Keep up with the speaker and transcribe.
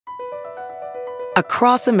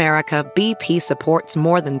Across America, BP supports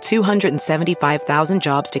more than 275,000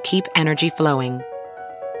 jobs to keep energy flowing.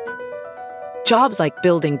 Jobs like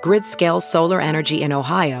building grid-scale solar energy in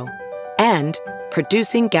Ohio and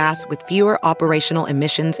producing gas with fewer operational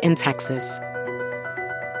emissions in Texas.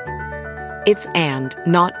 It's and,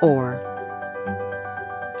 not or.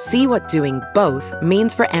 See what doing both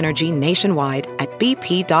means for energy nationwide at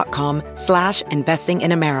bp.com/investing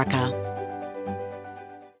in America.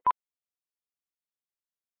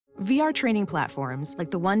 VR training platforms,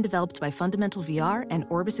 like the one developed by Fundamental VR and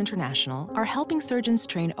Orbis International, are helping surgeons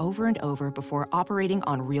train over and over before operating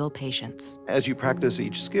on real patients. As you practice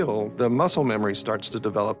each skill, the muscle memory starts to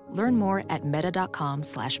develop. Learn more at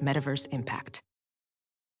meta.com/metaverseimpact.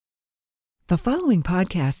 The following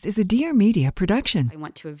podcast is a Dear Media production. I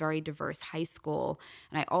went to a very diverse high school,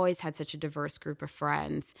 and I always had such a diverse group of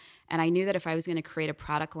friends. And I knew that if I was going to create a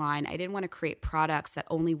product line, I didn't want to create products that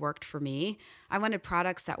only worked for me. I wanted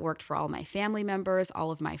products that worked for all my family members, all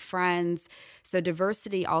of my friends. So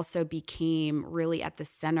diversity also became really at the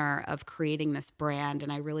center of creating this brand,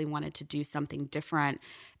 and I really wanted to do something different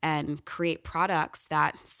and create products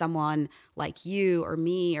that someone like you or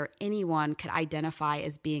me or anyone could identify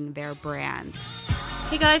as being their brand.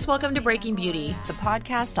 Hey guys, welcome to Breaking Beauty, the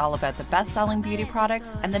podcast all about the best-selling beauty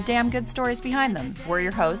products and the damn good stories behind them. We're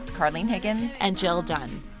your hosts, Carlene Higgins and Jill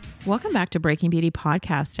Dunn. Welcome back to Breaking Beauty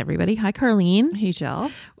Podcast, everybody. Hi, Carlene. Hey,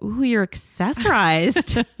 Jill. Ooh, you're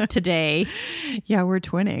accessorized today. Yeah, we're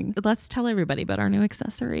twinning. Let's tell everybody about our new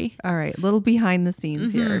accessory. All right, little behind the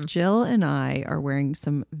scenes here. Jill and I are wearing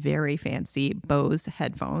some very fancy Bose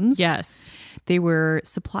headphones. Yes. They were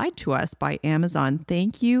supplied to us by Amazon.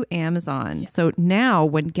 Thank you, Amazon. Yeah. So now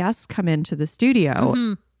when guests come into the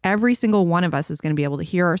studio, every single one of us is going to be able to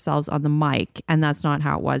hear ourselves on the mic, and that's not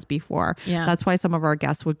how it was before. Yeah. That's why some of our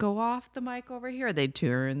guests would go off the mic over here. They'd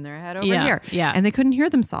turn their head over here. Yeah. And they couldn't hear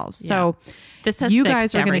themselves. Yeah. So this has you fixed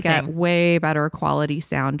guys are going to everything. get way better quality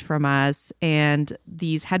sound from us, and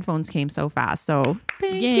these headphones came so fast. So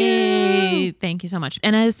thank you. Thank you so much.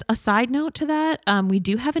 And as a side note to that, we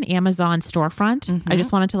do have an Amazon storefront. I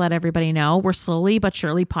just wanted to let everybody know we're slowly but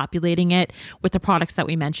surely populating it with the products that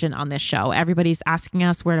we mentioned on this show. Everybody's asking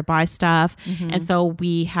us where to buy stuff. And so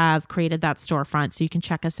we have created that storefront. So you can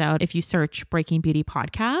check us out if you search Breaking Beauty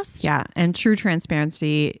Podcast. Yeah. And true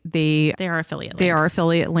transparency, they are affiliate links. They are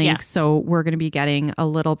affiliate links. Yes. So we're going to be getting a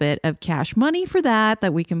little bit of cash money for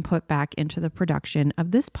that we can put back into the production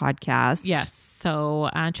of this podcast. Yes. So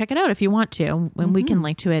check it out if you want to, and we can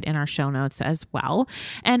link to it in our show notes as well.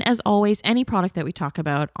 And as always, any product that we talk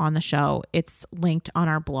about on the show, it's linked on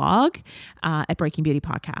our blog at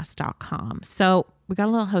breakingbeautypodcast.com. So we got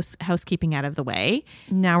a little housekeeping out of the way.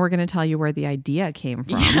 Now we're going to tell you where the idea came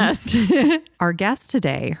from. Yes. Our guest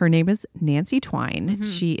today, her name is Nancy Twine.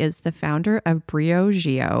 She is the founder of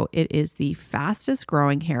Briogeo. It is the fastest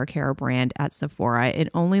growing hair care brand at Sephora. It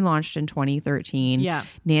only launched in 2013. Yeah.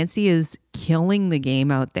 Nancy is killing the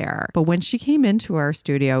game out there. But when she came into our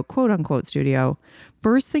studio, quote unquote studio,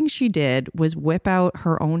 first thing she did was whip out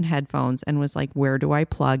her own headphones and was like, where do I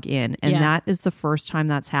plug in? And that is the first time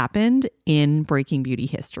that's happened in Breaking Beauty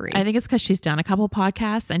history. I think it's because she's done a couple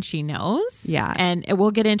podcasts and she knows. Yeah. And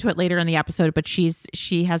we'll get into it later in the episode, but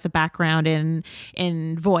she has a background in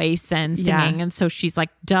voice and singing. And so she's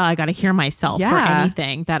like, duh, I got to hear myself for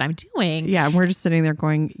anything that I'm doing. Yeah. And we're just sitting there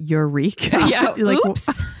going, Eureka. Yeah. Like, oops.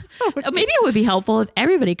 Maybe it would be helpful if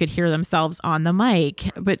everybody could hear themselves on the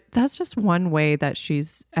mic. But that's just one way that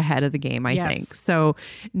she's ahead of the game, I think. So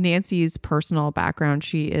Nancy's personal background,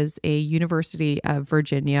 she is a University of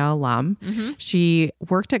Virginia alum. She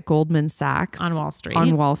worked at Goldman Sachs on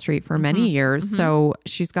Wall Street for many years. So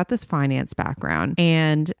she's got this finance background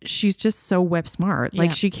and she's just so whip smart.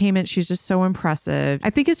 Like she came in, she's just so impressive.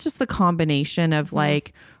 I think it's just the combination of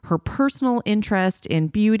like her personal interest in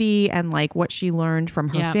beauty and like what she learned from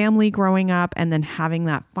her family growing up, and then having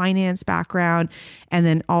that finance background, and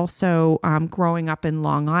then also growing up in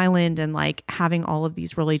Long Island and like having all of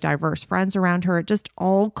these really diverse friends around her. It just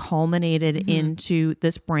all culminated into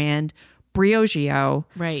this brand, Briogeo.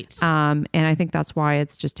 Right. And I think that's why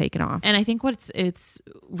it's just taken off. And I think it's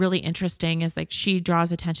really interesting is like she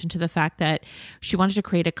draws attention to the fact that she wanted to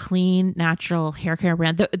create a clean, natural hair care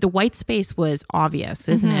brand. The white space was obvious,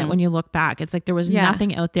 isn't it? When you look back, it's like there was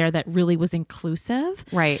nothing out there that really was inclusive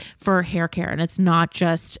for hair care. And it's not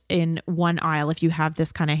just in one aisle if you have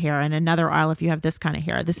this kind of hair and another aisle if you have this kind of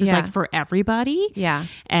hair. This is like for everybody. Yeah.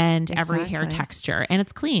 And every hair texture. And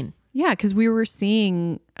it's clean. Yeah, because we were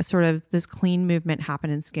seeing sort of this clean movement happen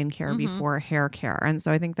in skincare before hair care. And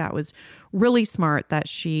so I think that was really smart that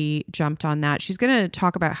she jumped on that. She's going to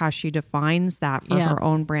talk about how she defines that for her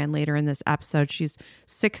own brand later in this episode. She's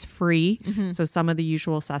 6 free. So some of the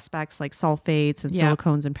usual suspects like sulfates and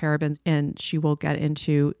silicones and parabens, and she will get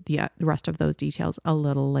into the rest of those details a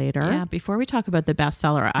little later. Yeah. Before we talk about the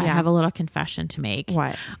bestseller, I have a little confession to make.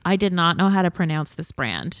 What? I did not know how to pronounce this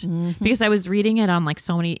brand because I was reading it on like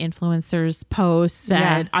so many influencers posts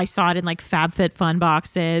and I saw it in like FabFitFun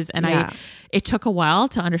boxes and it took a while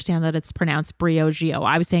to understand that it's pronounced Briogeo.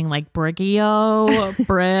 I was saying like Briogeo,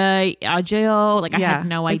 Briogeo. Like I had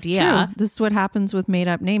no idea. True. This is what happens with made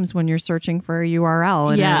up names when you're searching for a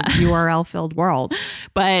URL in a URL filled world.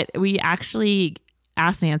 But we actually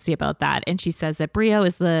asked Nancy about that, and she says that brio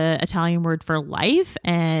is the Italian word for life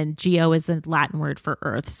and geo is the Latin word for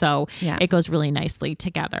earth, so it goes really nicely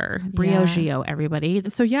together. Briogeo, everybody.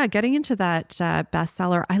 So getting into that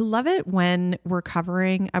bestseller, I love it when we're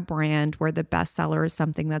covering a brand where the bestseller is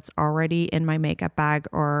something that's already in my makeup bag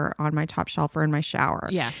or on my top shelf or in my shower.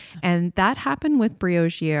 Yes. And that happened with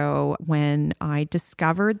Briogeo when I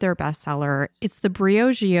discovered their bestseller. It's the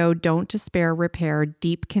Briogeo Don't Despair Repair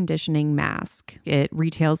Deep Conditioning Mask. It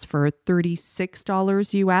retails for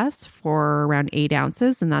 $36 US for around 8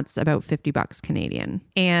 ounces, and that's about $50 Canadian.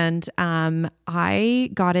 And I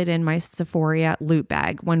got it in my Sephora loot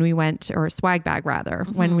bag when we went, or swag bag rather,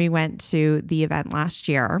 when we went to the event last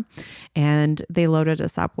year, and they loaded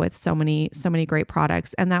us up with so many great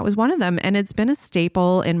products, and that was one of them. And it's been a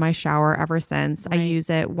staple in my shower ever since. I use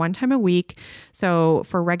it 1 time a week. So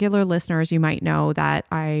for regular listeners, you might know that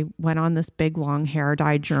I went on this big long hair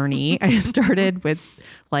dye journey. I started with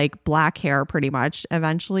like black hair pretty much,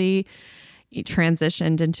 eventually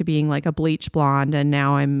transitioned into being like a bleach blonde, and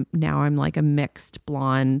now I'm like a mixed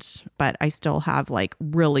blonde, but I still have like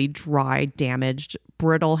really dry, damaged,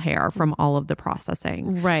 brittle hair from all of the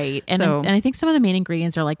processing. Right. And I think some of the main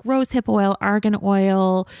ingredients are like rosehip oil, argan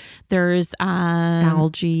oil, there's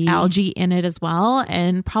algae in it as well,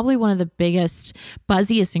 and probably one of the biggest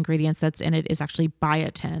buzziest ingredients that's in it is actually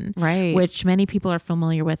biotin, right, which many people are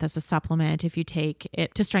familiar with as a supplement if you take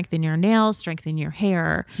it to strengthen your nails, strengthen your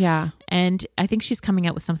hair. And I think she's coming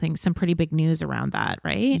out with some pretty big news around that,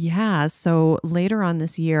 right? Yeah. So later on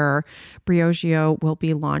this year, Briogeo will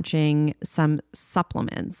be launching some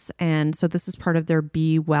supplements. And so this is part of their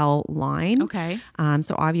Be Well line. Okay.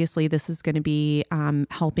 So obviously this is going to be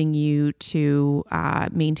helping you to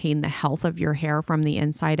maintain the health of your hair from the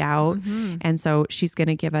inside out. And so she's going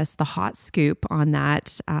to give us the hot scoop on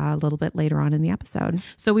that a little bit later on in the episode.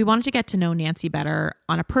 So we wanted to get to know Nancy better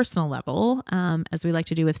on a personal level, as we like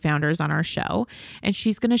to do with founders on our show. And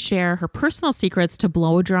she's going to share her personal secrets to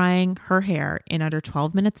blow drying her hair in under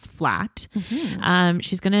 12 minutes flat.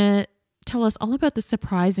 She's going to tell us all about the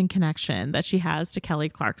surprising connection that she has to Kelly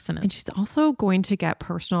Clarkson. And she's also going to get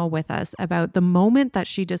personal with us about the moment that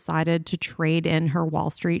she decided to trade in her Wall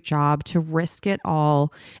Street job to risk it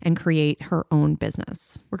all and create her own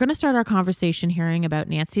business. We're going to start our conversation hearing about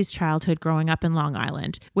Nancy's childhood growing up in Long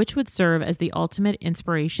Island, which would serve as the ultimate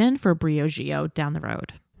inspiration for Briogeo down the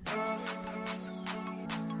road.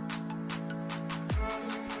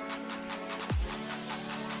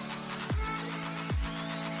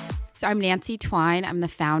 So I'm Nancy Twine. I'm the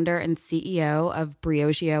founder and CEO of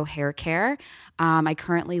Briogeo Haircare. I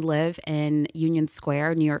currently live in Union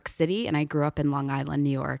Square, New York City, and I grew up in Long Island, New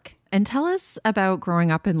York. And tell us about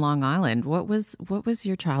growing up in Long Island. What was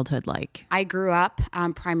your childhood like? I grew up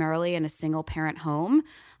primarily in a single parent home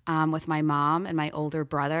with my mom and my older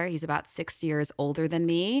brother. He's about 6 years older than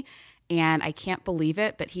me. And I can't believe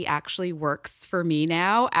it, but he actually works for me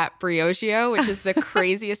now at Briogeo, which is the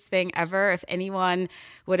craziest thing ever. If anyone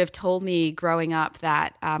would have told me growing up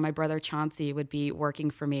that my brother Chauncey would be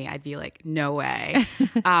working for me, I'd be like, no way.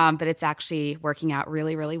 But it's actually working out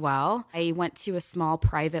really, really well. I went to a small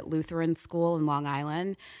private Lutheran school in Long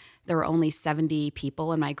Island. There were only 70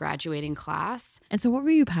 people in my graduating class. And so what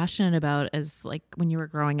were you passionate about as like when you were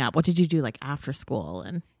growing up? What did you do like after school?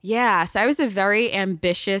 And yeah, so I was a very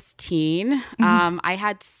ambitious teen. I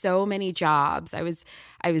had so many jobs. I was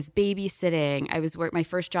babysitting. My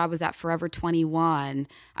first job was at Forever 21.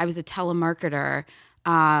 I was a telemarketer.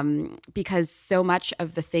 Because so much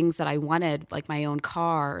of the things that I wanted, like my own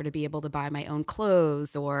car or to be able to buy my own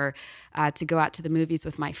clothes or to go out to the movies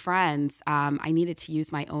with my friends, I needed to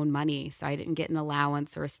use my own money. So I didn't get an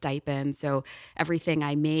allowance or a stipend. So everything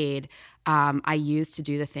I made, I used to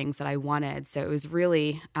do the things that I wanted. So it was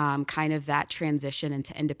really kind of that transition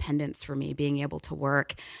into independence for me, being able to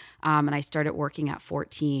work. And I started working at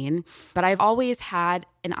 14. But I've always had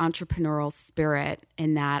an entrepreneurial spirit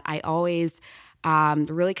in that I always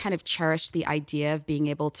really kind of cherished the idea of being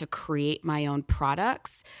able to create my own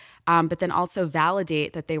products, but then also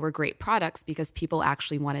validate that they were great products because people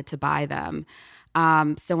actually wanted to buy them.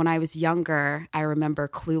 So when I was younger, I remember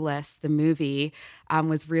Clueless, the movie,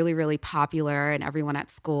 was really, really popular, and everyone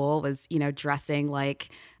at school was, dressing like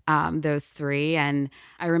those three. And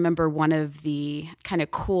I remember one of the kind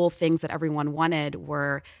of cool things that everyone wanted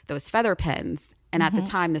were those feather pins. And at the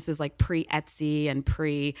time, this was like pre-Etsy and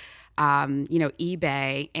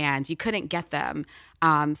eBay, and you couldn't get them.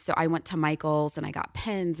 So I went to Michael's and I got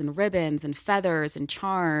pins and ribbons and feathers and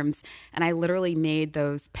charms, and I literally made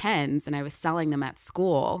those pins and I was selling them at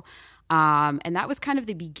school. And that was kind of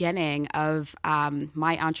the beginning of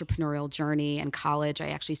my entrepreneurial journey in college. I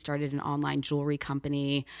actually started an online jewelry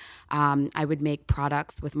company. I would make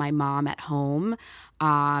products with my mom at home.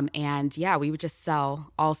 And yeah, we would just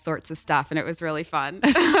sell all sorts of stuff, and it was really fun.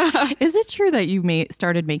 Is it true that you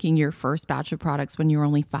started making your first batch of products when you were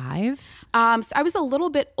only 5? So I was a little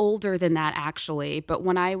bit older than that, actually. But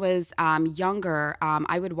when I was younger,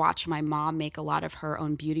 I would watch my mom make a lot of her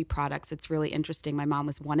own beauty products. It's really interesting. My mom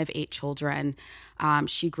was one of 8 children.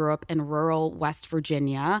 She grew up in rural West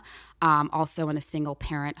Virginia, also in a single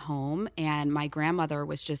parent home. And my grandmother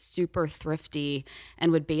was just super thrifty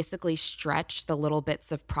and would basically stretch the little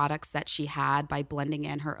bits of products that she had by blending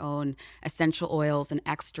in her own essential oils and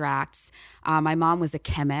extracts. My mom was a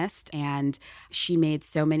chemist, and she made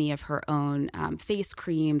so many of her own face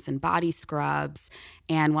creams and body scrubs.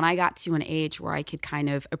 And when I got to an age where I could kind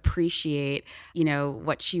of appreciate,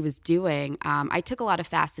 what she was doing, I took a lot of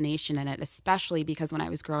fascination in it, especially because when I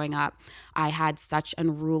was growing up, I had such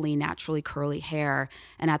unruly, naturally curly hair.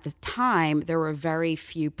 And at the time, there were very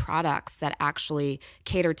few products that actually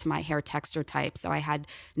catered to my hair texture type. So I had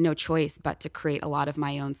no choice but to create a lot of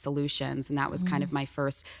my own solutions. And that was kind of my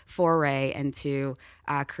first foray into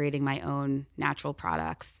creating my own natural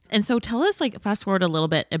products. And so tell us, fast forward a little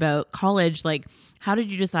bit about college, how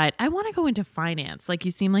did you decide, I want to go into finance?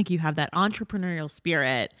 You seem like you have that entrepreneurial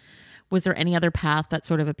spirit. Was there any other path that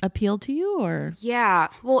sort of appealed to you, or? Yeah,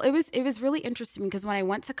 well, it was really interesting because when I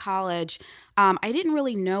went to college, I didn't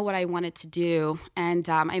really know what I wanted to do. And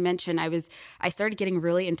I mentioned I started getting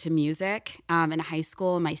really into music in high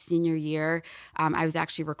school. In my senior year, I was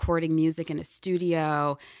actually recording music in a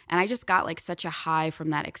studio, and I just got such a high from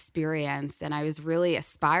that experience. And I was really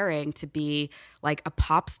aspiring to be a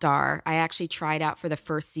pop star. I actually tried out for the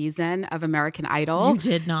first season of American Idol. You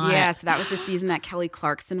did not. Yeah, so that was the season that Kelly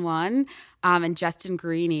Clarkson won. And Justin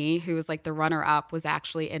Greene, who was the runner-up, was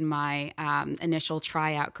actually in my initial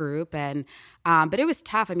tryout group. And but it was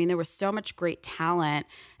tough. I mean, there was so much great talent.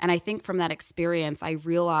 And I think from that experience, I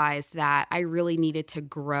realized that I really needed to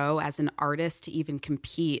grow as an artist to even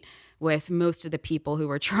compete with most of the people who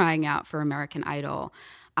were trying out for American Idol.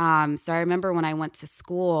 So I remember when I went to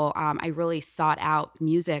school, I really sought out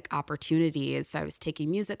music opportunities. So I was taking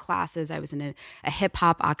music classes. I was in a hip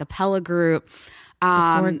hop a cappella group.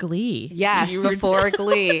 Before Glee. Yes, before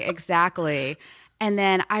Glee, exactly. And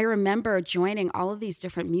then I remember joining all of these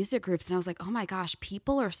different music groups, and I was like, oh my gosh,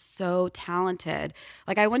 people are so talented.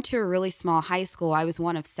 I went to a really small high school. I was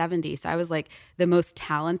one of 70, so I was the most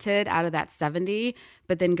talented out of that 70.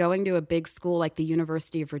 But then going to a big school like the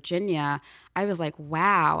University of Virginia, I was like,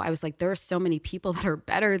 wow. I was like, there are so many people that are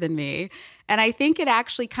better than me. And I think it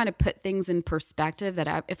actually kind of put things in perspective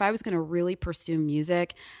that if I was going to really pursue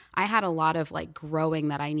music, I had a lot of growing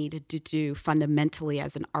that I needed to do fundamentally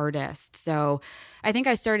as an artist. So I think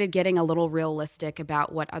I started getting a little realistic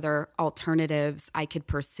about what other alternatives I could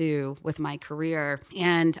pursue with my career.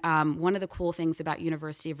 And one of the cool things about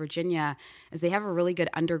University of Virginia is they have a really good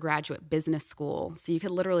undergraduate business school. So you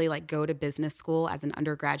could literally go to business school as an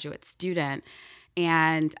undergraduate student.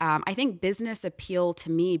 And I think business appealed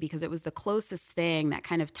to me because it was the closest thing that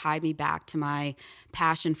kind of tied me back to my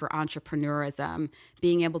passion for entrepreneurism,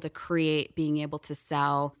 being able to create, being able to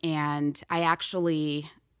sell. And I actually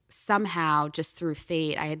somehow, just through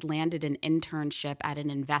fate, I had landed an internship at an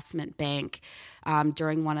investment bank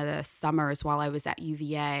during one of the summers while I was at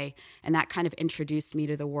UVA. And that kind of introduced me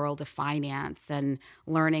to the world of finance and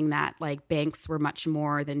learning that banks were much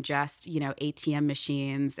more than just, ATM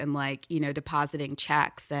machines and depositing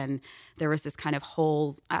checks. And there was this kind of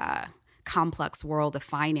whole complex world of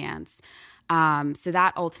finance. So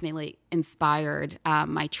that ultimately inspired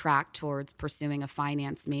my track towards pursuing a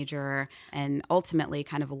finance major, and ultimately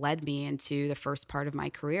kind of led me into the first part of my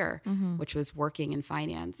career, which was working in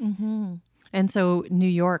finance. And so New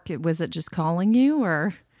York, was it just calling you,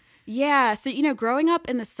 or? Yeah. So, growing up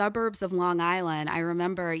in the suburbs of Long Island, I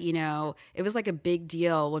remember, it was like a big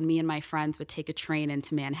deal when me and my friends would take a train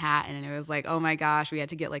into Manhattan. And it was like, oh my gosh, we had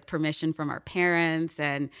to get like permission from our parents.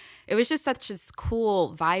 And it was just such a cool,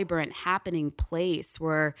 vibrant, happening place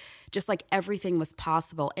where just like everything was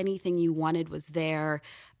possible. Anything you wanted was there,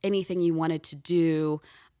 anything you wanted to do.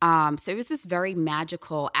 So it was this very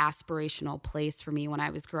magical, aspirational place for me when I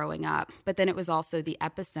was growing up. But then it was also the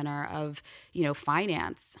epicenter of,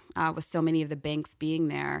 finance, with so many of the banks being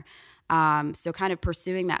there. So kind of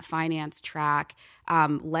pursuing that finance track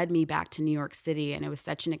led me back to New York City. And it was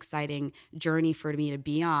such an exciting journey for me to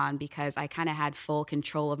be on because I kind of had full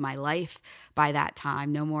control of my life by that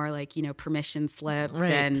time. No more like, permission slips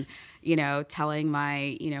and, telling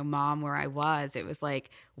my, mom where I was. It was like,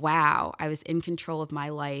 wow, I was in control of my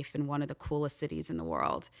life in one of the coolest cities in the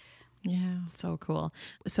world. Yeah, so cool.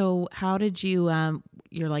 So how did you,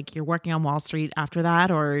 you're working on Wall Street after that,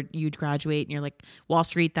 or you'd graduate and you're like, Wall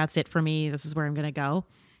Street, that's it for me. This is where I'm going to go.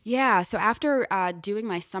 Yeah. So after doing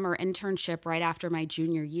my summer internship right after my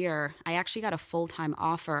junior year, I actually got a full-time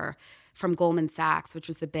offer from Goldman Sachs, which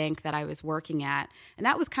was the bank that I was working at. And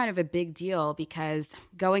that was kind of a big deal because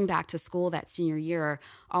going back to school that senior year,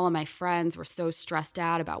 all of my friends were so stressed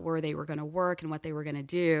out about where they were going to work and what they were going to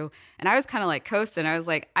do. And I was kind of like coasting. I was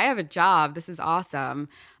like, I have a job. This is awesome.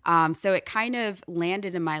 So it kind of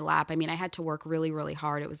landed in my lap. I mean, I had to work really, really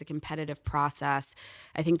hard. It was a competitive process.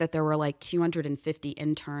 I think that there were like 250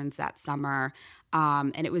 interns that summer.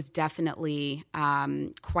 And it was definitely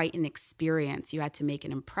quite an experience. You had to make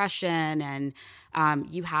an impression and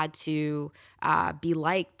you had to be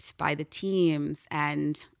liked by the teams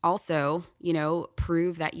and also,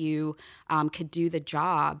 prove that you could do the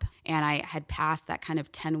job. And I had passed that kind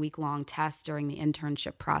of 10-week long test during the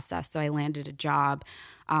internship process. So I landed a job.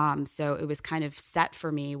 So it was kind of set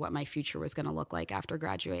for me what my future was going to look like after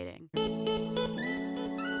graduating.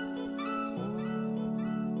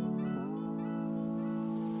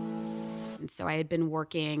 And so I had been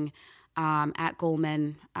working at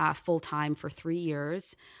Goldman full-time for 3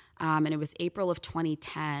 years. And it was April of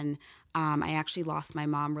 2010. I actually lost my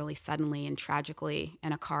mom really suddenly and tragically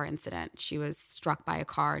in a car incident. She was struck by a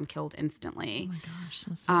car and killed instantly. Oh my gosh,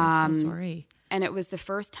 so sorry. So sorry. And it was the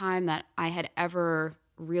first time that I had ever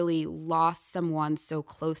really lost someone so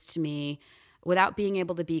close to me without being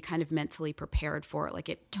able to be kind of mentally prepared for it. Like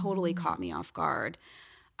it totally caught me off guard.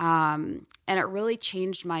 And it really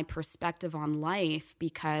changed my perspective on life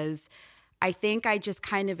because I think I just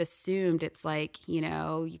kind of assumed it's like,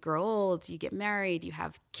 you grow old, you get married, you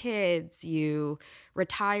have kids, you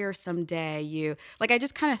retire someday, I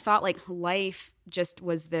just kind of thought like life just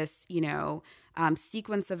was this,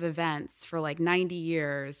 sequence of events for like 90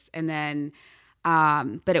 years. And then,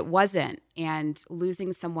 but it wasn't. And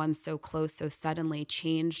losing someone so close so suddenly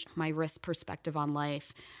changed my risk perspective on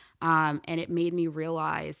life. And it made me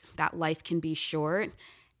realize that life can be short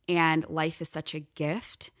and life is such a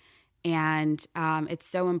gift. And it's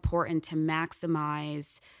so important to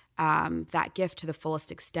maximize that gift to the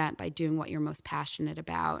fullest extent by doing what you're most passionate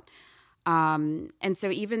about. And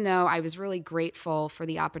so even though I was really grateful for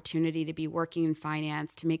the opportunity to be working in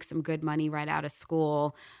finance, to make some good money right out of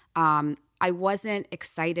school, I wasn't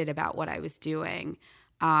excited about what I was doing.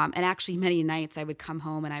 And actually many nights I would come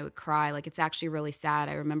home and I would cry. Like it's actually really sad.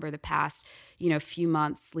 I remember the past, few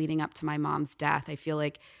months leading up to my mom's death. I feel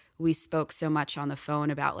like we spoke so much on the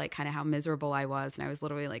phone about like kind of how miserable I was. And I was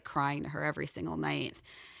literally like crying to her every single night.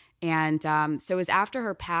 And so it was after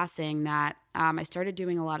her passing that I started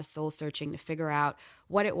doing a lot of soul searching to figure out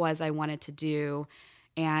what it was I wanted to do.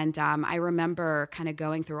 And I remember kind of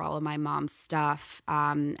going through all of my mom's stuff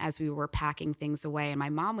as we were packing things away. And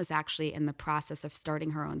my mom was actually in the process of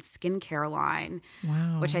starting her own skincare line,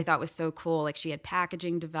 Wow. which I thought was so cool. Like she had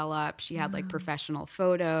packaging developed, she had like professional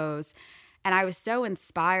photos. And I was so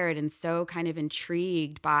inspired and so kind of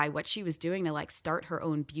intrigued by what she was doing to like start her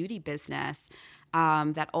own beauty business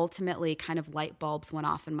that ultimately kind of light bulbs went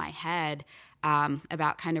off in my head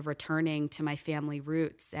about kind of returning to my family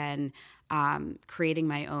roots and creating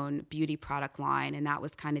my own beauty product line. And that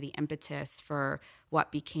was kind of the impetus for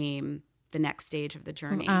what became the next stage of the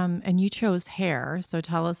journey. And you chose hair. So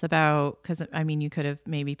tell us about, because I mean, you could have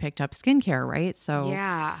maybe picked up skincare, right? So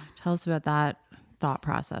yeah, tell us about that thought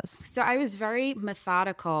process. So I was very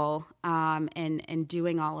methodical in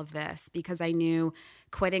doing all of this because I knew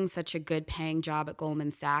quitting such a good paying job at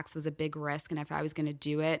Goldman Sachs was a big risk. And if I was going to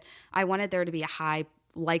do it, I wanted there to be a high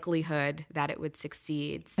likelihood that it would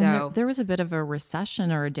succeed. So and there was a bit of a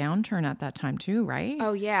recession or a downturn at that time too, right?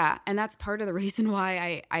 Oh, yeah. And that's part of the reason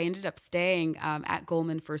why I ended up staying at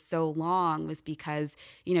Goldman for so long, was because,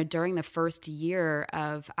 during the first year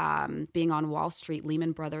of being on Wall Street,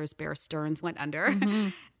 Lehman Brothers, Bear Stearns went under. Mm-hmm.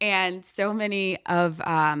 And so many of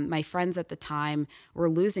my friends at the time were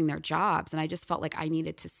losing their jobs. And I just felt like I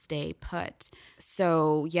needed to stay put.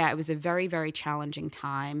 So, yeah, it was a very, very challenging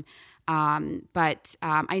time. But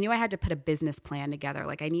I knew I had to put a business plan together.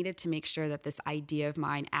 Like, I needed to make sure that this idea of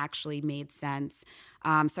mine actually made sense.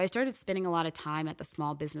 So I started spending a lot of time at the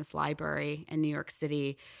Small Business Library in New York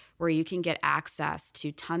City, where you can get access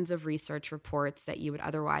to tons of research reports that you would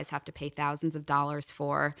otherwise have to pay thousands of dollars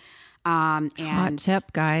for. And hot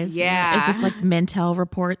tip, guys. Yeah. Is this like Mintel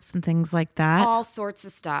reports and things like that? All sorts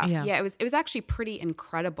of stuff. Yeah. It was actually pretty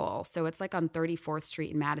incredible. So it's like on 34th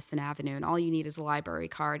Street and Madison Avenue, and all you need is a library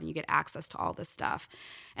card and you get access to all this stuff.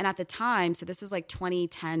 And at the time, so this was like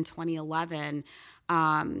 2010, 2011,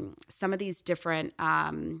 some of these different,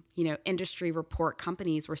 industry report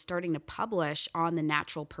companies were starting to publish on the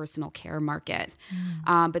natural personal care market.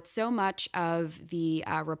 But so much of the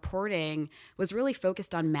reporting was really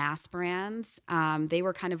focused on mass brands. They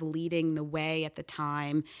were kind of leading the way at the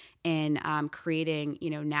time in creating,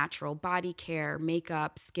 natural body care,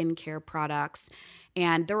 makeup, skincare products.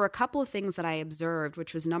 And there were a couple of things that I observed,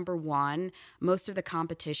 which was, number one, most of the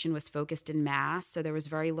competition was focused in mass. So there was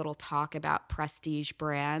very little talk about prestige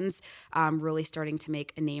brands really starting to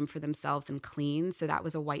make a name for themselves in clean. So that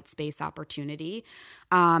was a white space opportunity.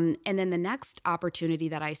 And then the next opportunity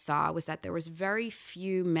that I saw was that there was very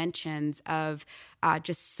few mentions of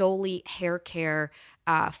just solely hair care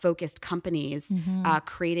focused companies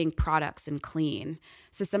creating products in clean.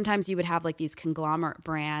 So sometimes you would have like these conglomerate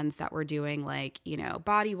brands that were doing like,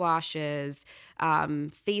 body washes,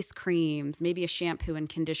 face creams, maybe a shampoo and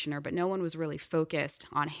conditioner, but no one was really focused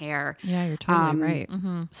on hair. Yeah, you're totally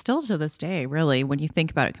right. Still to this day, really, when you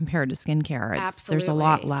think about it compared to skincare, there's a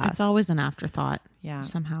lot less. It's always an afterthought. Yeah.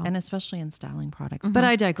 Somehow. And especially in styling products. But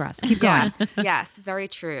I digress. Keep going. Yes, very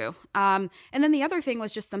true. And then the other thing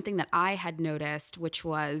was just something that I had noticed, which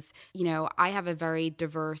was, I have a very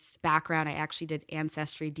diverse background. I actually did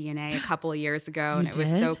Ancestry DNA a couple of years ago, and it was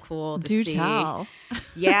so cool to see. Do tell.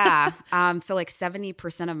 Yeah. So like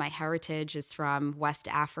 70% of my heritage is from West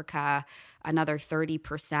Africa. Another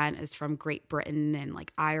 30% is from Great Britain and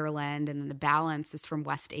like Ireland. And then the balance is from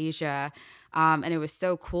West Asia. And it was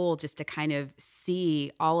so cool just to kind of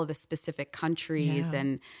see all of the specific countries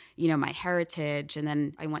and, my heritage. And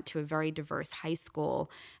then I went to a very diverse high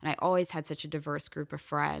school, and I always had such a diverse group of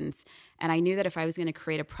friends. And I knew that if I was going to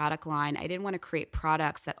create a product line, I didn't want to create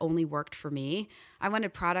products that only worked for me. I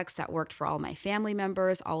wanted products that worked for all my family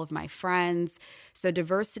members, all of my friends. So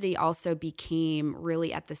diversity also became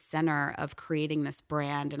really at the center of creating this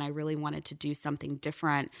brand. And I really wanted to do something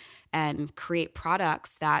different and create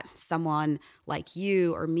products that someone like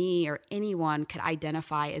you or me or anyone could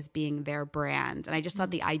identify as being their brand. And I just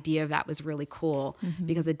thought the idea of that was really cool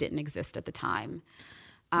because it didn't exist at the time.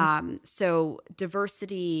 So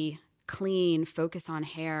diversity, clean, focus on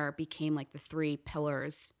hair became like the three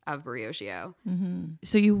pillars of Briogeo.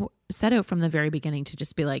 So you set out from the very beginning to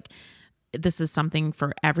just be like, this is something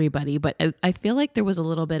for everybody. But I feel like there was a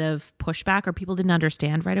little bit of pushback, or people didn't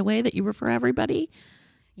understand right away that you were for everybody.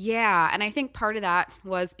 Yeah. And I think part of that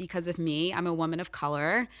was because of me. I'm a woman of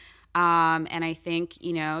color. And I think,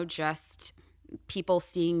 just people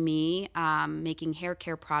seeing me making hair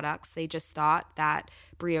care products, they just thought that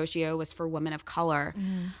Briogeo was for women of color.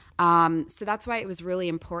 So that's why it was really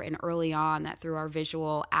important early on that through our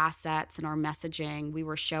visual assets and our messaging, we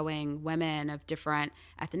were showing women of different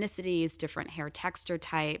ethnicities, different hair texture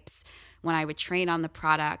types. When I would train on the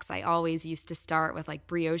products, I always used to start with like,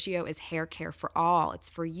 Briogeo is hair care for all. It's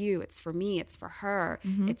for you, it's for me, it's for her,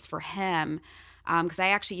 it's for him. Because I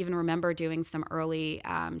actually even remember doing some early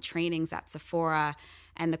trainings at Sephora,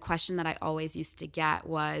 and the question that I always used to get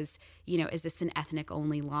was, is this an ethnic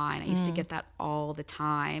only line? I used to get that all the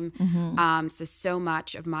time. So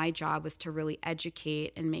much of my job was to really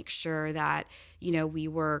educate and make sure that, we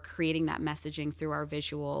were creating that messaging through our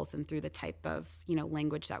visuals and through the type of,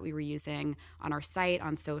 language that we were using on our site,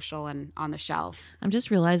 on social, and on the shelf. I'm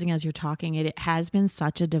just realizing as you're talking, it has been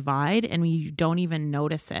such a divide, and you don't even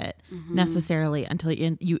notice it necessarily until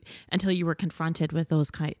you were confronted with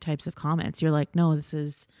those types of comments. You're like, no, this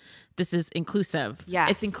is inclusive. Yes.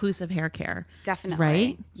 It's inclusive hair care. Definitely.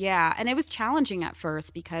 Right? Yeah. And it was challenging at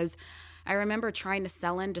first because I remember trying to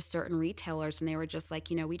sell into certain retailers, and they were just like,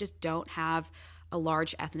 we just don't have a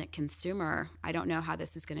large ethnic consumer. I don't know how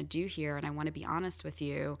this is going to do here. And I want to be honest with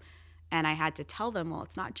you. And I had to tell them, well,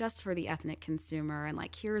 it's not just for the ethnic consumer, and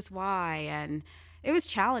like, here's why. And it was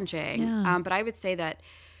challenging. Yeah. But I would say that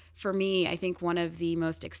for me, I think one of the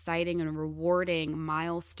most exciting and rewarding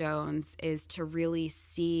milestones is to really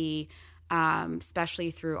see,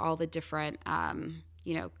 especially through all the different,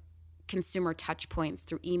 consumer touch points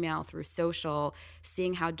through email, through social,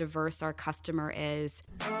 seeing how diverse our customer is.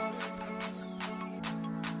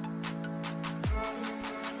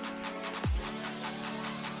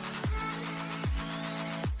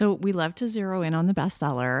 So we love to zero in on the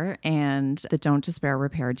bestseller and the Don't Despair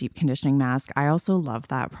Repair Deep Conditioning Mask. I also love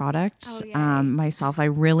that product. Myself, I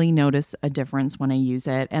really notice a difference when I use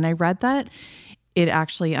it. And I read that it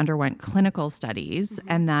actually underwent clinical studies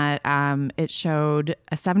and that it showed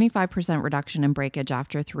a 75% reduction in breakage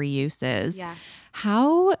after 3 uses. Yes.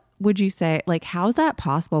 How would you say, like, how's that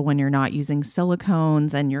possible when you're not using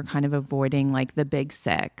silicones and you're kind of avoiding like the big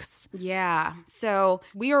 6? Yeah. So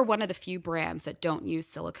we are one of the few brands that don't use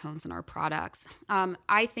silicones in our products.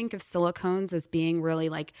 I think of silicones as being really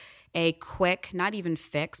like a quick, not even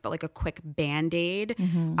fix, but like a quick Band-Aid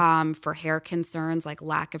for hair concerns like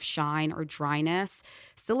lack of shine or dryness.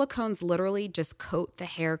 Silicones literally just coat the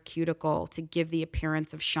hair cuticle to give the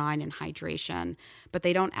appearance of shine and hydration, but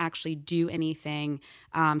they don't actually do anything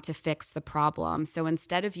to fix the problem. So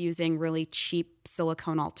instead of using really cheap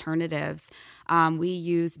silicone alternatives, we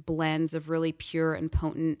use blends of really pure and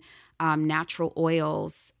potent natural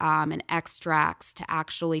oils and extracts to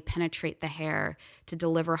actually penetrate the hair to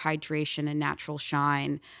deliver hydration and natural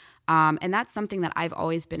shine. And that's something that I've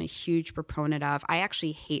always been a huge proponent of. I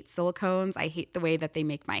actually hate silicones. I hate the way that they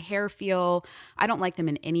make my hair feel. I don't like them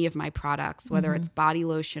in any of my products, whether it's body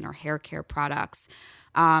lotion or hair care products.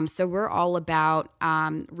 So we're all about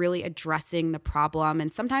really addressing the problem.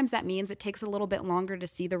 And sometimes that means it takes a little bit longer to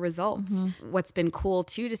see the results. What's been cool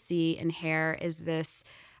too to see in hair is this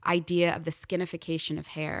idea of the skinification of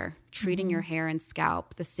hair, treating your hair and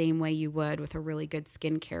scalp the same way you would with a really good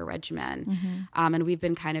skincare regimen. And we've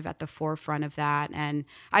been kind of at the forefront of that. And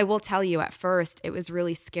I will tell you, at first, it was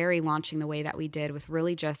really scary launching the way that we did with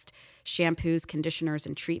really just shampoos, conditioners,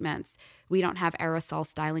 and treatments. We don't have aerosol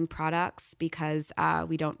styling products because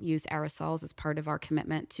we don't use aerosols as part of our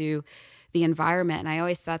commitment to the environment. And I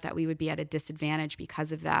always thought that we would be at a disadvantage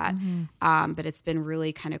because of that. But it's been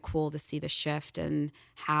really kind of cool to see the shift in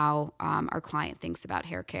how our client thinks about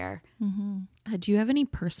hair care. Do you have any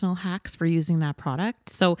personal hacks for using that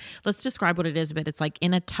product? So let's describe what it is a bit. It's like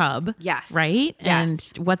in a tub. Yes. Right?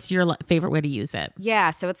 Yes. And what's your favorite way to use it?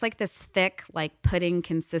 Yeah. So it's like this thick, like pudding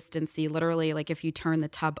consistency. Literally, like if you turn the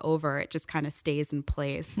tub over, it just kind of stays in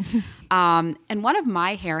place. And one of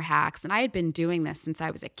my hair hacks, and I had been doing this since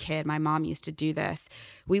I was a kid. My mom used to do this.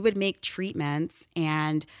 We would make treatments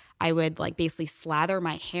and I would like basically slather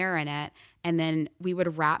my hair in it. And then we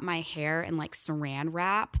would wrap my hair in like saran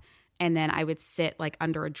wrap. And then I would sit like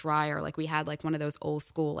under a dryer. Like we had like one of those old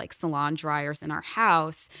school like salon dryers in our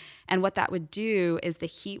house. And what that would do is the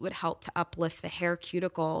heat would help to uplift the hair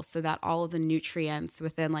cuticle so that all of the nutrients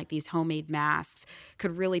within like these homemade masks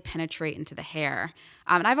could really penetrate into the hair.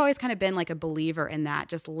 And I've always kind of been like a believer in that,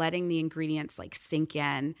 just letting the ingredients like sink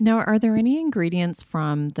in. Now, are there any ingredients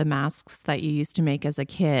from the masks that you used to make as a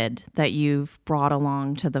kid that you've brought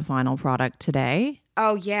along to the final product today?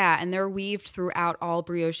 Oh, yeah. And they're weaved throughout all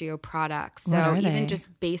Briogeo products. So even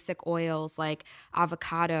just basic oils like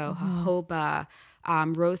avocado, jojoba,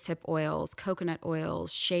 rosehip oils, coconut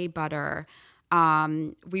oils, shea butter.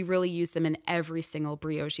 We really use them in every single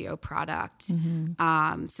Briogeo product.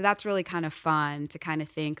 So that's really kind of fun to kind of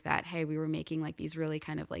think that, hey, we were making like these really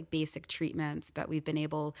kind of like basic treatments, but we've been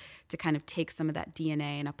able to kind of take some of that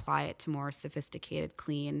DNA and apply it to more sophisticated,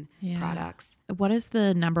 clean products. What is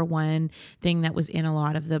the number one thing that was in a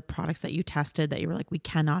lot of the products that you tested that you were like, we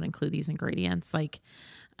cannot include these ingredients? Like,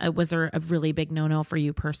 was there a really big no-no for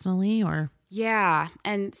you personally, or? Yeah.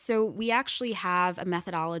 And so we actually have a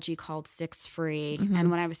methodology called 6 Free.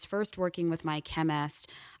 And when I was first working with my chemist,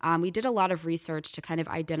 we did a lot of research to kind of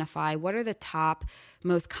identify what are the top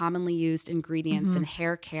most commonly used ingredients in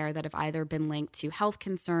hair care that have either been linked to health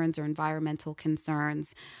concerns or environmental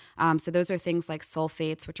concerns. So those are things like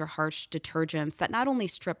sulfates, which are harsh detergents that not only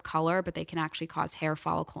strip color, but they can actually cause hair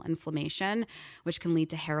follicle inflammation, which can lead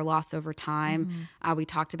to hair loss over time. We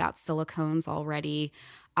talked about silicones already.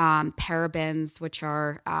 Parabens, which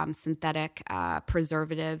are synthetic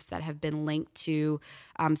preservatives that have been linked to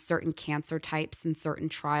certain cancer types in certain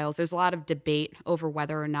trials. There's a lot of debate over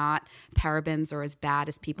whether or not parabens are as bad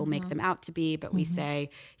as people make them out to be, but we say,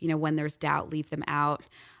 you know, when there's doubt, leave them out.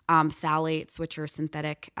 phthalates, which are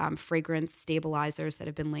synthetic fragrance stabilizers that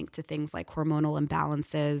have been linked to things like hormonal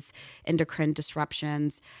imbalances, endocrine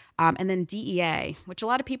disruptions, and then DEA, which a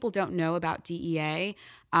lot of people don't know about DEA,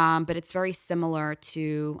 but it's very similar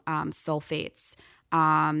to sulfates.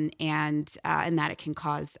 And that it can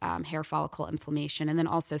cause hair follicle inflammation, and then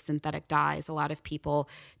also synthetic dyes. A lot of people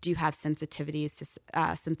do have sensitivities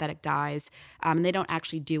to synthetic dyes, and they don't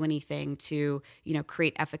actually do anything to,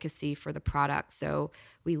 create efficacy for the product. So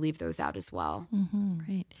we leave those out as well. Mm-hmm.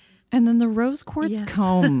 Right. And then the rose quartz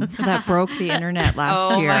comb that broke the internet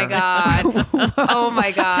last year. Oh my God. Oh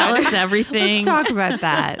my God. Tell us everything. Let's talk about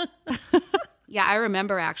that. Yeah, I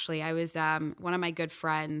remember actually. I was one of my good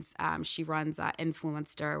friends. She runs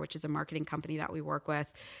Influencer, which is a marketing company that we work with.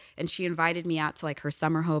 And she invited me out to like her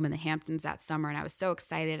summer home in the Hamptons that summer. And I was so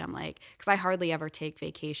excited. I'm like, because I hardly ever take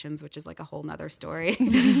vacations, which is like a whole nother story.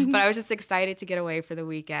 But I was just excited to get away for the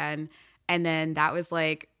weekend. And then that was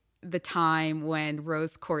like the time when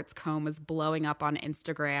rose quartz comb was blowing up on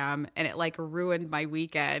Instagram, and it like ruined my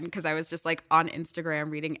weekend because I was just like on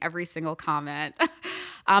Instagram reading every single comment.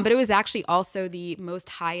 But it was actually also the most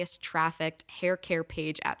highest trafficked hair care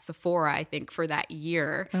page at Sephora, I think, for that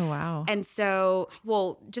year. Oh, wow. And so,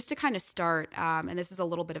 well, just to kind of start, and this is a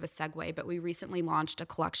little bit of a segue, but we recently launched a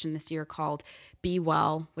collection this year called Be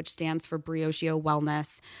Well, which stands for Briogeo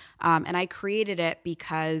Wellness. And I created it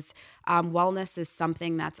because wellness is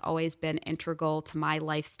something that's always been integral to my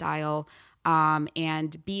lifestyle.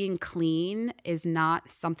 And being clean is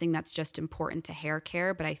not something that's just important to hair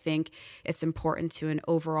care, but I think it's important to an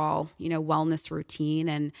overall, wellness routine.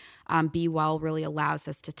 And Be Well really allows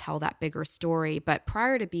us to tell that bigger story. But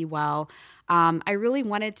prior to Be Well, I really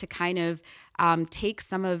wanted to kind of take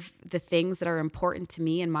some of the things that are important to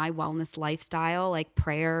me in my wellness lifestyle, like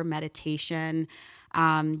prayer, meditation,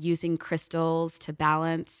 using crystals to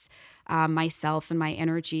balance myself and my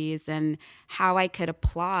energies, and how I could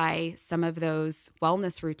apply some of those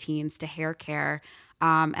wellness routines to hair care.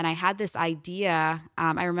 And I had this idea.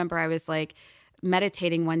 I remember I was like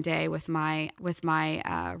meditating one day with my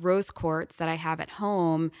rose quartz that I have at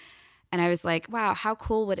home. And I was like, wow, how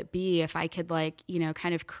cool would it be if I could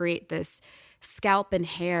kind of create this scalp and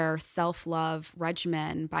hair self-love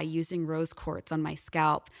regimen by using rose quartz on my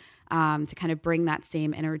scalp. To kind of bring that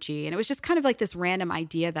same energy. And it was just kind of like this random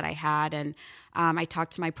idea that I had. And I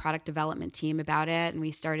talked to my product development team about it, and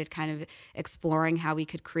we started kind of exploring how we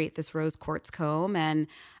could create this rose quartz comb. And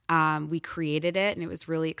we created it, and it was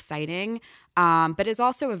really exciting. But it's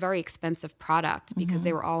also a very expensive product because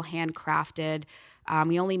they were all handcrafted.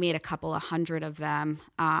 We only made a couple of hundred of them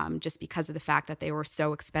just because of the fact that they were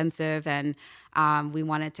so expensive, and we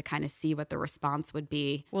wanted to kind of see what the response would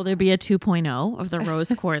be. Will there be a 2.0 of the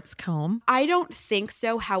rose quartz comb? I don't think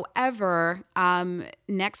so. However,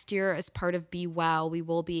 next year as part of Be Well, we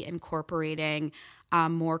will be incorporating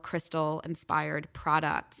more crystal-inspired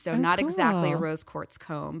products. So not exactly a rose quartz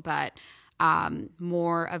comb, but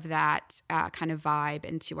more of that kind of vibe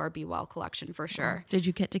into our Be Well collection for sure. Did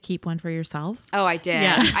you get to keep one for yourself? Oh, I did.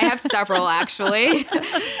 Yeah. I have several actually.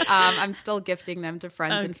 I'm still gifting them to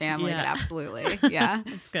friends and family, but absolutely. Yeah.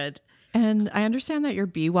 That's good. And I understand that your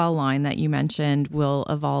Be Well line that you mentioned will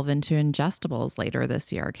evolve into ingestibles later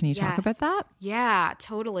this year. Can you talk about that? Yeah,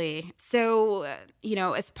 totally. So,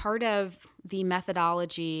 as part of the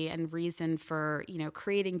methodology and reason for,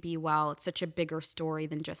 creating Be Well, it's such a bigger story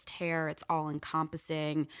than just hair. It's all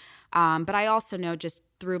encompassing. But I also know just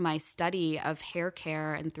through my study of hair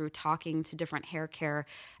care and through talking to different hair care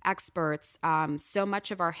experts, so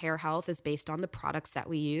much of our hair health is based on the products that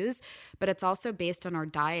we use, but it's also based on our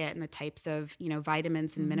diet and the types of,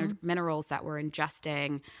 vitamins and minerals that we're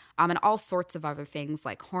ingesting, and all sorts of other things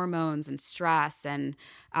like hormones and stress. And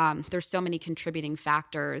there's so many contributing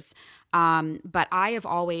factors. But I have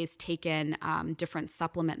always taken different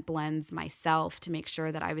supplement blends myself to make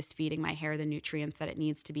sure that I was feeding my hair the nutrients that it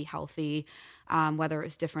needs to be healthy, whether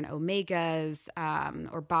it's different omegas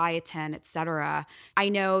or biotin, et cetera. I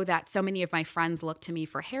know that so many of my friends look to me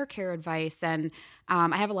for hair care advice, and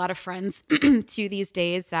I have a lot of friends too these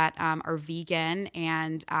days that are vegan,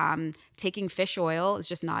 and taking fish oil is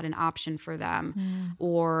just not an option for them.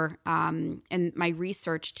 Or in my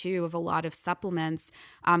research too of a lot of supplements,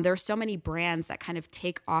 there are so many brands that kind of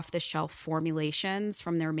take off-the-shelf formulations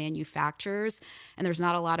from their manufacturers, and there's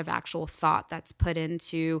not a lot of actual thought that's put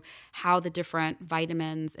into how the different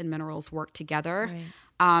vitamins and minerals work together.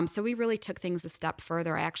 Right. So we really took things a step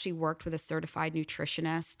further. I actually worked with a certified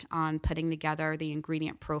nutritionist on putting together the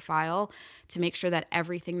ingredient profile to make sure that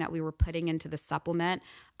everything that we were putting into the supplement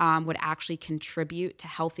would actually contribute to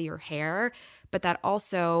healthier hair, but that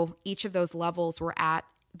also each of those levels were at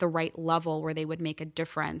the right level where they would make a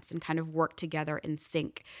difference and kind of work together in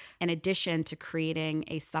sync, in addition to creating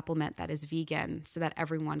a supplement that is vegan so that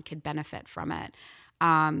everyone could benefit from it.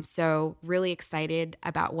 So really excited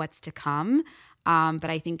about what's to come. But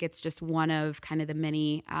I think it's just one of kind of the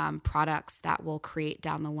many products that we'll create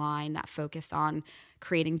down the line that focus on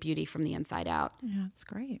creating beauty from the inside out. Yeah, that's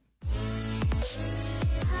great.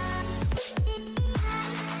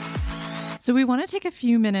 So we want to take a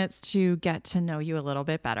few minutes to get to know you a little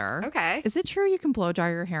bit better. Okay. Is it true you can blow dry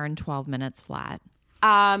your hair in 12 minutes flat?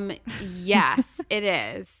 Yes, it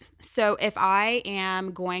is. So if I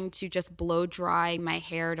am going to just blow dry my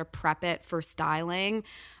hair to prep it for styling,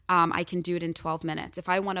 I can do it in 12 minutes. If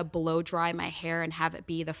I want to blow dry my hair and have it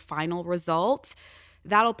be the final result,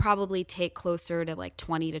 that'll probably take closer to like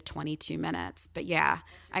 20 to 22 minutes. But yeah,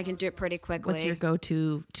 I can do it pretty quickly. What's your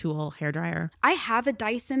go-to tool hairdryer? I have a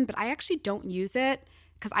Dyson, but I actually don't use it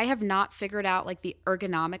because I have not figured out like the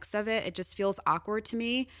ergonomics of it. It just feels awkward to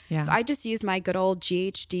me. Yeah. So I just use my good old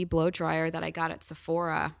GHD blow dryer that I got at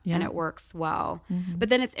Sephora, and it works well. Mm-hmm. But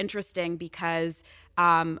then it's interesting because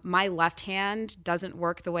my left hand doesn't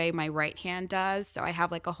work the way my right hand does. So I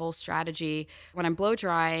have like a whole strategy. When I'm blow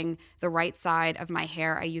drying the right side of my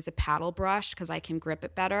hair, I use a paddle brush because I can grip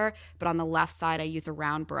it better. But on the left side, I use a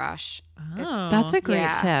round brush. That's a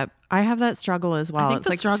great tip. I have that struggle as well. I think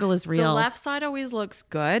the struggle is real. The left side always looks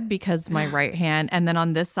good because my right hand, and then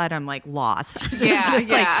on this side, I'm like lost.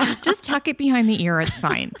 Just tuck it behind the ear. It's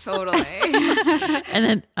fine. Totally. And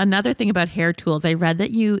then another thing about hair tools, I read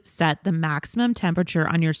that you set the maximum temperature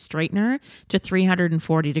on your straightener to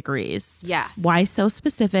 340 degrees. Yes. Why so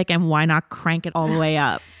specific, and why not crank it all the way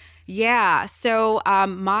up? Yeah. So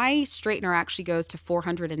my straightener actually goes to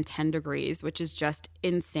 410 degrees, which is just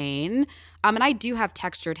insane. And I do have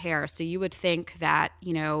textured hair. So you would think that,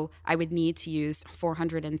 you know, I would need to use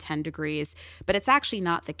 410 degrees, but it's actually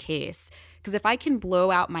not the case. Because if I can blow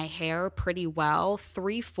out my hair pretty well,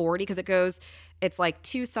 340, because it's like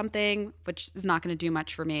 2 something, which is not going to do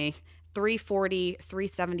much for me. 340,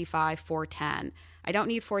 375, 410. I don't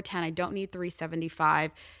need 410. I don't need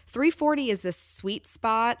 375. 340 is the sweet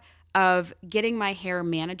spot of getting my hair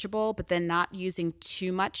manageable, but then not using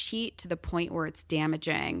too much heat to the point where it's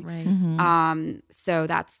damaging. Right. Mm-hmm. So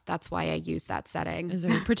that's why I use that setting. Is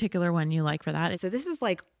there a particular one you like for that? So this is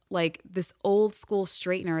like this old school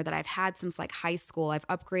straightener that I've had since like high school. I've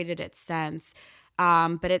upgraded it since.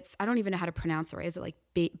 But I don't even know how to pronounce it right. Is it like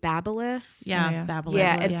Babyliss? Yeah, Babyliss.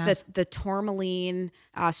 Yeah, it's the tourmaline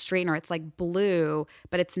straightener. It's like blue,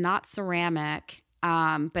 but it's not ceramic.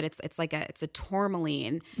 But it's a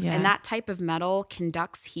tourmaline, and that type of metal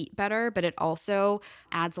conducts heat better, but it also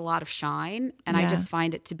adds a lot of shine. And I just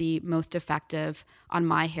find it to be most effective on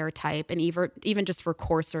my hair type, and even just for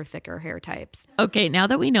coarser, thicker hair types. Okay, now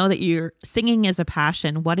that we know that your singing is a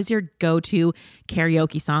passion, what is your go-to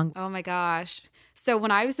karaoke song? Oh my gosh. So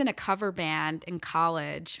when I was in a cover band in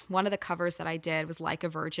college, one of the covers that I did was Like a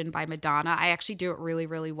Virgin by Madonna. I actually do it really,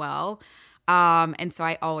 really well. And so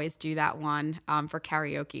I always do that one for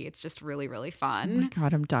karaoke. It's just really, really fun. Oh my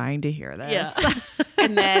God, I'm dying to hear this. Yeah.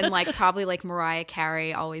 And then probably Mariah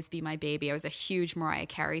Carey, Always Be My Baby. I was a huge Mariah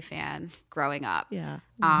Carey fan growing up. Yeah.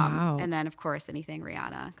 Wow. And then, of course, anything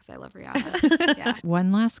Rihanna, because I love Rihanna. Yeah.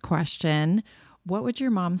 One last question. What would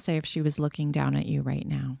your mom say if she was looking down at you right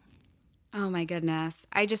now? Oh, my goodness.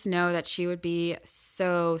 I just know that she would be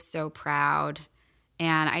so, so proud.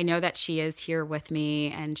 And I know that she is here with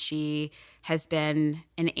me, and she has been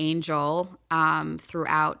an angel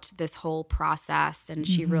throughout this whole process. And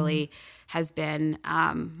she really has been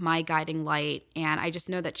my guiding light. And I just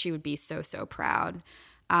know that she would be so, so proud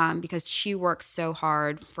because she worked so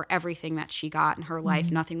hard for everything that she got in her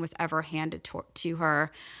life. Nothing was ever handed to her.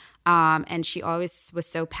 And she always was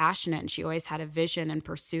so passionate, and she always had a vision and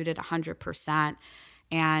pursued it 100%.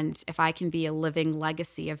 And if I can be a living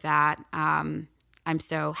legacy of that, I'm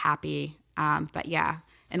so happy. But yeah,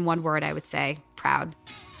 in one word, I would say proud.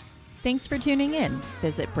 Thanks for tuning in.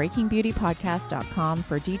 Visit breakingbeautypodcast.com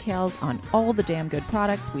for details on all the damn good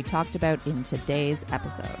products we talked about in today's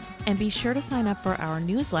episode. And be sure to sign up for our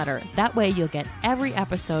newsletter. That way you'll get every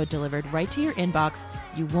episode delivered right to your inbox.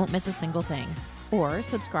 You won't miss a single thing. Or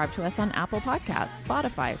subscribe to us on Apple Podcasts,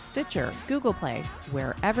 Spotify, Stitcher, Google Play,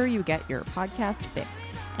 wherever you get your podcast fix.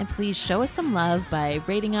 And please show us some love by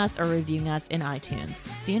rating us or reviewing us in iTunes.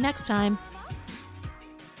 See you next time.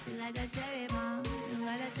 Like a cherry